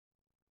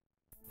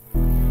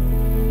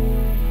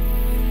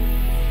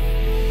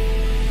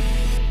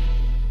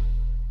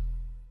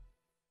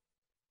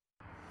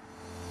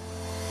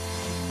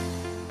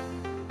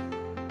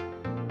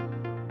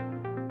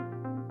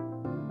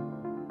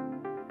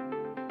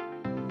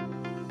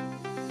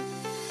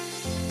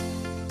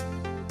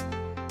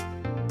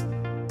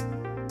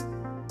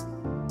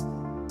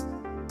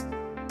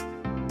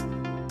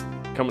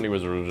company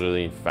was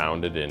originally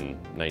founded in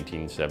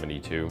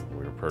 1972.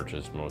 We were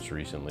purchased most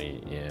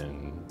recently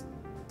in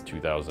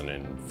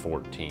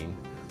 2014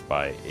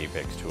 by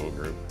APEX Tool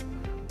Group.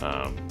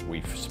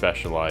 We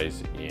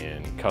specialize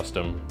in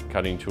custom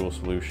cutting tool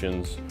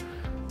solutions,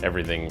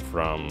 everything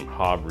from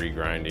hob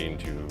regrinding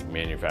to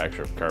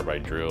manufacture of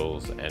carbide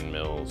drills, end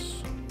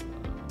mills,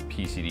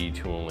 PCD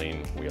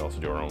tooling. We also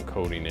do our own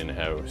coating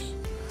in-house.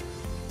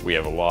 We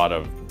have a lot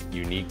of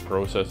unique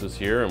processes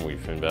here, and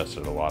we've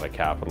invested a lot of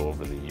capital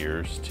over the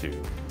years to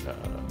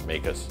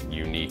make us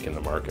unique in the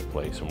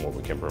marketplace and what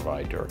we can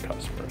provide to our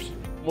customers.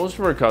 Most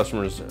of our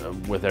customers,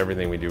 with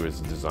everything we do,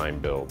 is design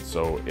build.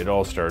 So it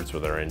all starts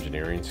with our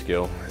engineering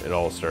skill. It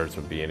all starts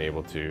with being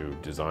able to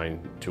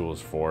design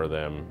tools for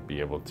them, be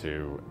able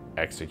to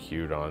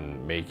execute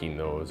on making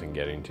those and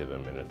getting to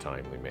them in a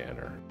timely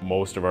manner.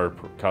 Most of our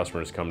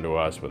customers come to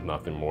us with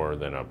nothing more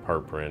than a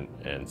part print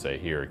and say,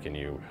 here, can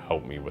you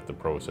help me with the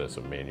process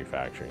of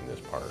manufacturing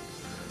this part?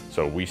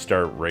 So we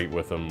start right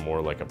with them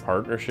more like a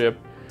partnership.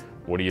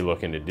 What are you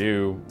looking to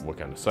do? What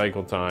kind of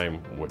cycle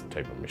time? What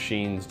type of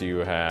machines do you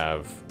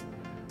have?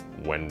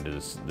 When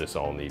does this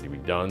all need to be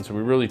done? So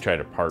we really try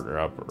to partner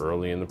up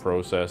early in the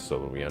process so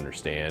that we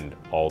understand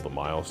all the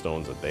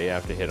milestones that they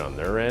have to hit on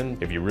their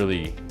end. If you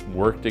really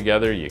work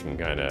together, you can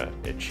kind of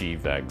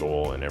achieve that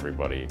goal and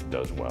everybody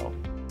does well.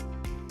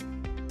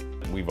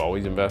 We've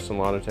always invested in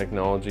a lot of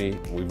technology.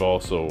 We've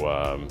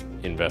also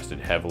invested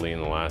heavily in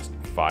the last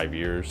 5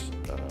 years,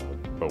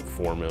 about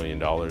 $4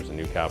 million in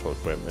new capital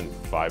equipment,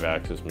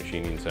 5-axis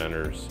machining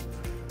centers,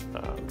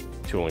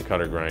 tool and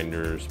cutter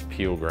grinders,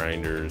 peel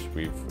grinders.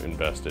 We've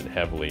invested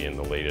heavily in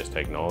the latest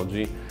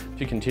technology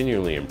to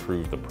continually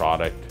improve the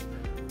product,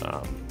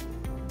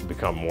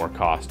 become more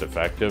cost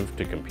effective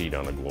to compete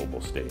on a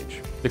global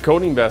stage. The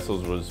coating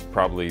vessels was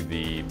probably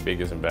the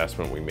biggest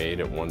investment we made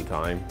at one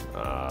time.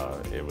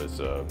 It was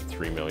a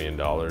 $3 million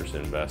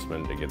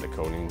investment to get the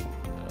coating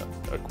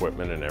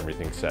equipment and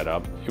everything set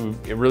up.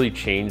 It really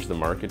changed the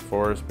market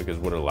for us because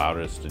what it allowed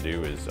us to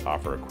do is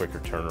offer a quicker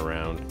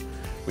turnaround.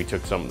 We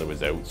took something that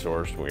was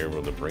outsourced and we were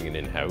able to bring it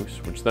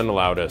in-house, which then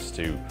allowed us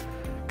to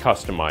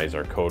customize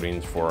our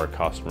coatings for our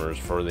customers,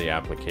 for the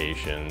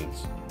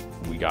applications.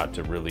 We got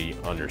to really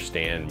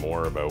understand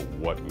more about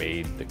what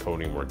made the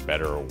coating work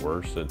better or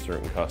worse at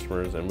certain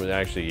customers, and would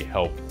actually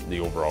help the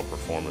overall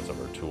performance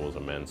of our tools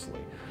immensely.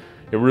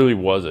 It really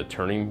was a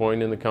turning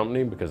point in the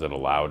company because it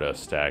allowed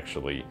us to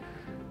actually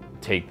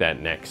take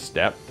that next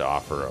step to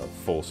offer a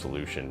full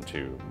solution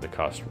to the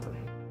customer.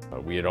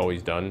 We had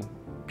always done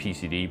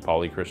PCD,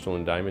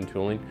 polycrystalline diamond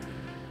tooling,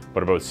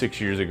 but about 6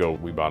 years ago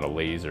we bought a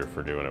laser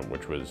for doing it,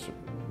 which was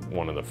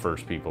one of the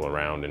first people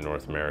around in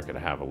North America to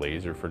have a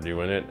laser for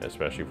doing it,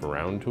 especially for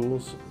round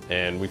tools.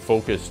 And we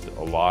focused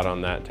a lot on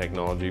that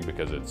technology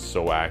because it's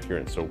so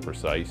accurate and so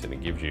precise, and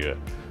it gives you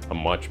a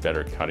much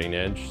better cutting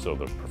edge, so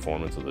the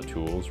performance of the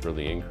tools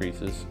really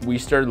increases. We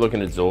started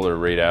looking at Zoller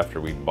right after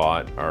we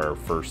bought our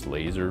first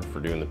laser for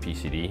doing the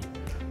PCD.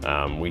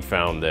 We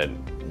found that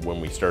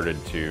when we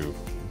started to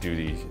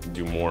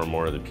do more and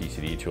more of the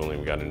PCD tooling,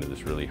 we got into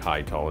this really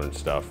high tolerance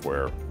stuff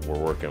where we're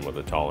working with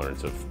a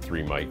tolerance of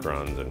 3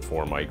 microns and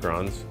 4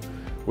 microns.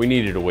 We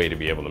needed a way to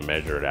be able to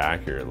measure it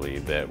accurately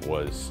that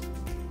was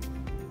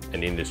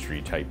an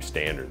industry type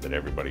standard that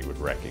everybody would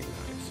recognize.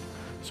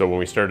 So when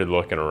we started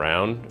looking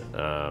around,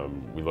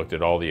 we looked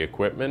at all the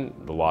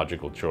equipment. The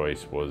logical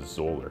choice was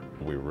Zoller.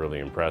 We were really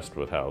impressed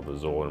with how the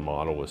Zoller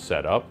model was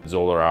set up.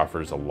 Zoller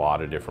offers a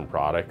lot of different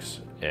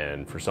products,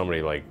 and for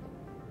somebody like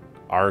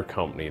our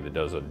company that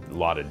does a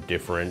lot of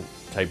different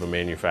type of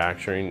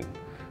manufacturing,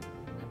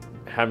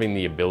 having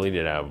the ability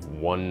to have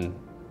one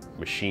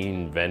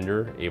machine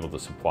vendor able to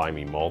supply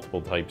me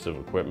multiple types of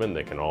equipment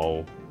that can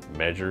all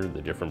measure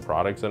the different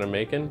products that I'm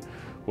making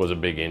was a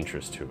big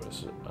interest to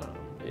us.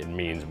 It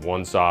means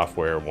one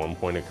software, one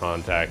point of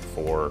contact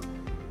for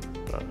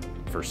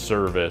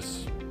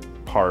service,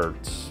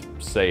 parts,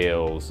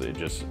 sales. It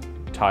just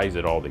ties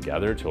it all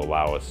together to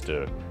allow us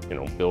to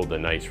build a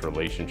nice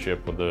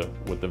relationship with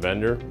the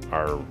vendor.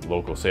 Our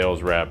local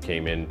sales rep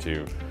came in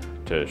to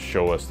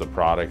show us the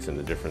products and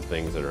the different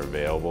things that are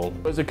available.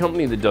 As a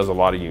company that does a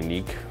lot of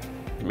unique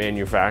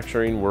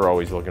manufacturing, we're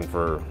always looking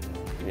for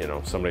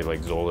somebody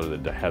like Zoller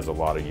that has a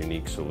lot of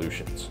unique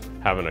solutions.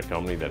 Having a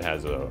company that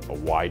has a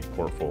wide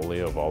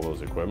portfolio of all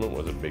those equipment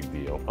was a big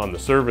deal. On the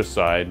service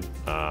side,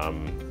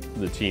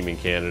 the team in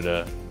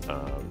Canada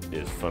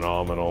is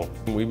phenomenal.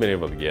 We've been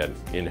able to get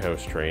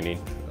in-house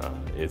training.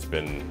 It's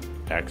been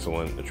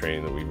excellent, the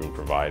training that we've been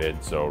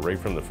provided. So right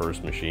from the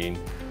first machine,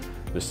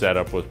 the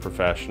setup was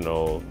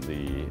professional,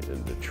 the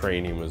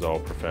training was all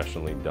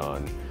professionally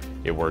done.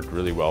 It worked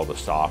really well, the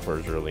software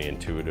is really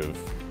intuitive.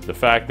 The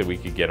fact that we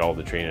could get all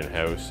the training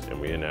in-house and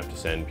we didn't have to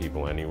send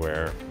people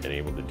anywhere and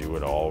able to do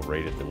it all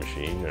right at the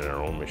machine, in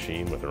our own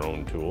machine with our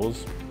own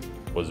tools,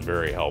 was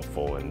very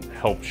helpful and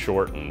helped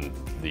shorten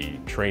the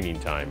training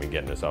time and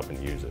getting us up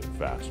and use it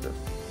faster.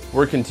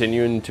 We're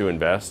continuing to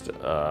invest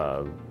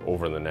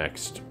over the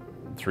next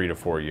 3 to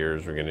 4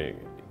 years. We're going to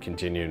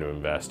continue to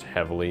invest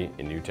heavily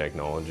in new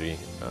technology,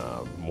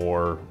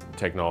 more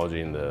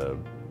technology in the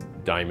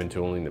diamond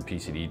tooling, the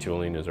PCD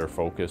tooling is our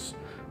focus.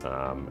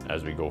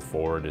 As we go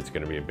forward, it's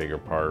going to be a bigger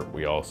part.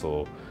 We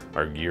also,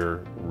 our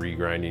gear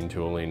regrinding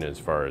tooling as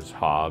far as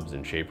hobs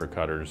and shaper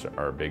cutters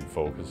are a big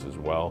focus as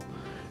well.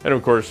 And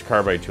of course,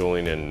 carbide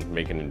tooling and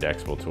making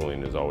indexable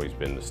tooling has always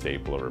been the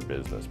staple of our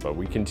business, but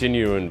we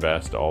continue to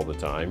invest all the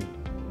time.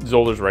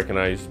 Zoller's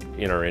recognized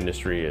in our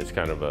industry as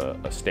kind of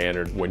a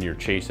standard. When you're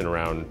chasing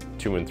around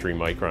 2 and 3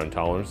 micron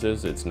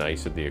tolerances, it's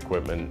nice that the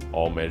equipment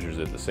all measures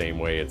it the same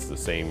way. It's the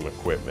same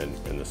equipment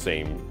and the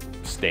same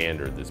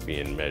standard that's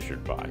being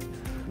measured by.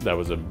 That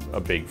was a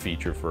big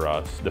feature for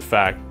us. The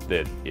fact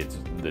that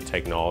the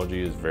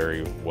technology is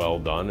very well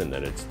done and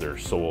that their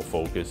sole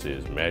focus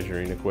is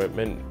measuring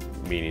equipment,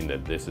 meaning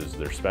that this is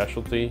their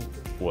specialty,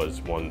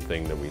 was one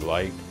thing that we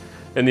liked.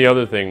 And the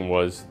other thing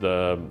was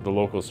the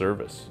local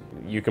service.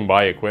 You can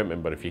buy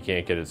equipment, but if you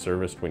can't get it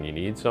serviced when you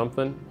need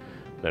something,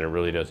 then it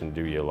really doesn't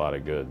do you a lot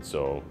of good.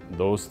 So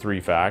those 3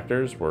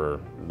 factors were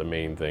the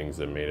main things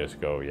that made us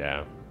go,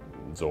 yeah,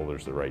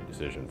 Zoller's the right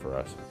decision for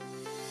us.